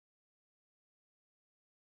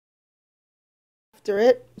after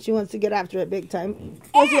it. She wants to get after it big time.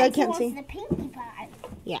 Rosie, I can't see. The pinkie pie.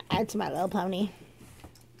 Yeah, add to My Little Pony.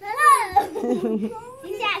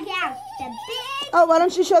 Oh, why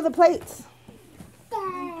don't you show the plates?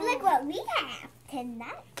 Look what we have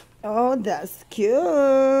tonight. Oh, that's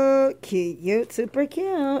cute. Cute, super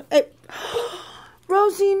cute. Hey.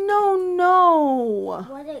 Rosie, no.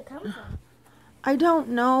 Where did it come from? I don't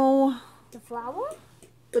know. The flower?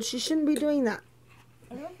 But she shouldn't be doing that.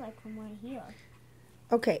 It looks like from right here.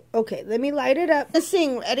 Okay. Let me light it up. Let's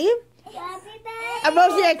sing. Ready? Happy birthday.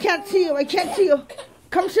 Rosie, I can't see you.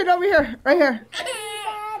 Come sit over here. Right here.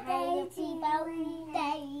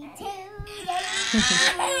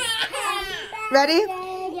 Ready?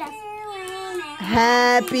 Yes.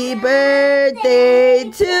 Happy birthday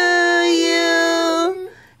to you.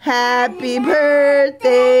 Happy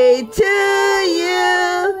birthday to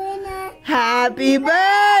you. Happy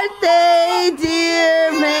birthday,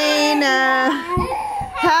 dear Reyna.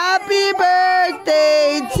 Happy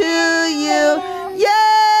birthday to you. Yay!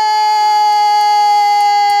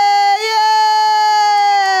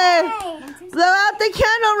 Blow out the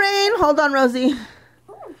candle, Rain. Hold on, Rosie.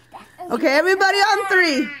 Okay, everybody on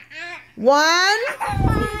 3. 1,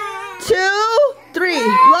 2, 3. Blow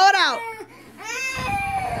it out.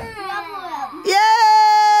 Yay!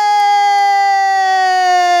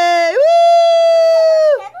 Woo!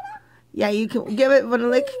 Yeah, you can give it a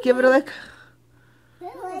lick. Give it a lick.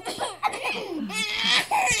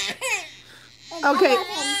 Okay,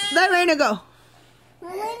 let Reyna go.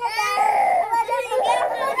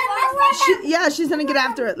 She's gonna get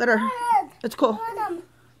after it. Let her. It's cool.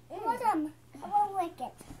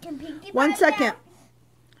 1 second.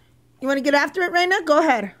 You want to get after it, Reyna? Go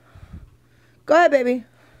ahead. Go ahead, baby.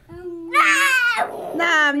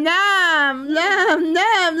 Nom, nom, nom,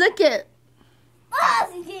 nom. Lick it.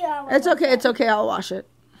 It's okay. I'll wash it.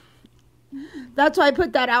 That's why I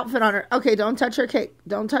put that outfit on her. Okay, don't touch her cake. I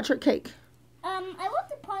want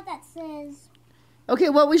the part that says... Okay,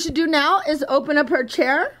 what we should do now is open up her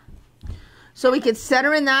chair so we can set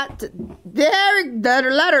her in that. There, let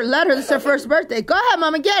her. This is her first birthday. Go ahead,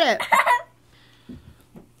 Mama, get it.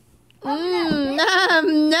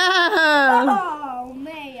 Nom, nom. Oh,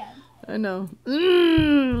 man. I know.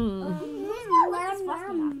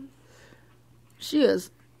 She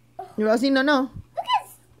is. Rosie, no. Look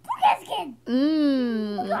at his kid.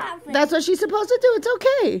 That's what she's supposed to do. It's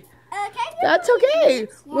okay. Okay. That's okay.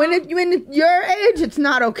 When it's your age, it's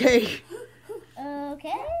not okay.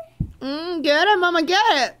 Okay. Get it, Mama, get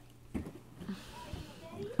it.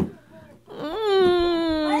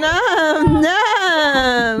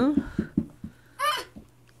 No.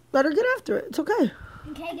 Let her get after it. It's okay.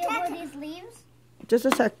 Okay, get one of these leaves. Just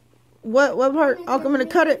a sec. What part? I'm going to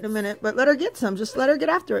cut it in a minute, but let her get some. Just let her get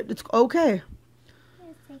after it. It's okay.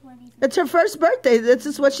 It's her first birthday. This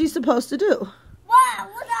is what she's supposed to do. Wow,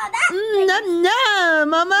 look at that. No,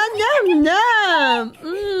 Mama, no.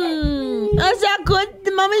 Is that good,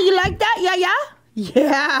 Mama? You like that?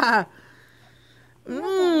 Yeah.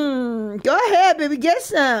 Go ahead, baby. Get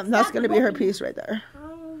some. That's going to be her piece right there.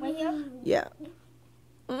 Right here? Yeah.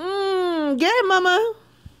 Get it, Mama.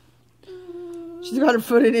 She's got her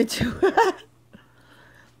foot in it, too.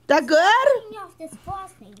 That good?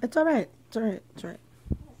 It's all right.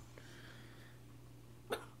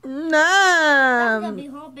 That's gonna be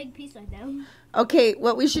a whole big piece right there. Okay,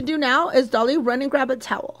 what we should do now is, Dolly, run and grab a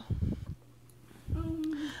towel.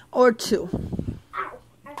 Or 2.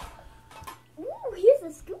 Ooh, here's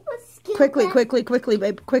a scoop of skin. Quickly,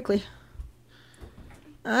 babe. Quickly.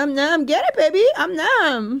 I'm numb. Get it, baby. I'm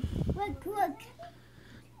numb. Look.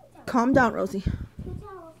 Calm down, Rosie.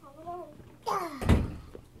 I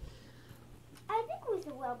think we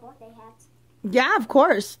should wear birthday hats. Yeah, of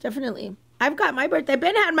course. Definitely. I've got my birthday.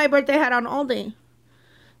 Ben had my birthday hat on all day.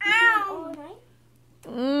 Ow!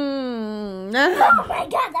 Oh my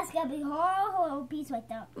God, that's gonna be a whole piece right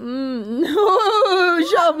there. No,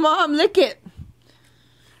 show Mom. Lick it.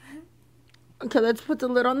 Okay, let's put the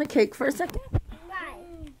lid on the cake for a second.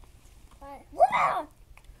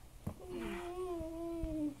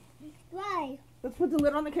 Why? Let's put the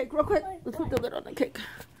lid on the cake real quick. Let's put the lid on the cake.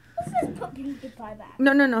 Let's just put pinkie pie back.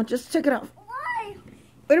 No. Just take it off. Why?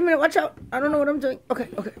 Wait a minute. Watch out. I don't know what I'm doing. Okay.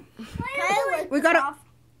 We got it.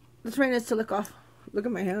 Let's Reyna's to lick off. Look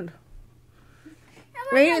at my hand.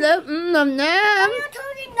 Reyna, I'm not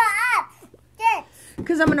touching the apps.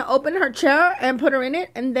 Because I'm going to open her chair and put her in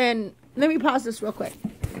it. And then, let me pause this real quick.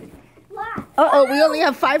 Why? Uh-oh, we only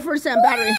have 5% battery.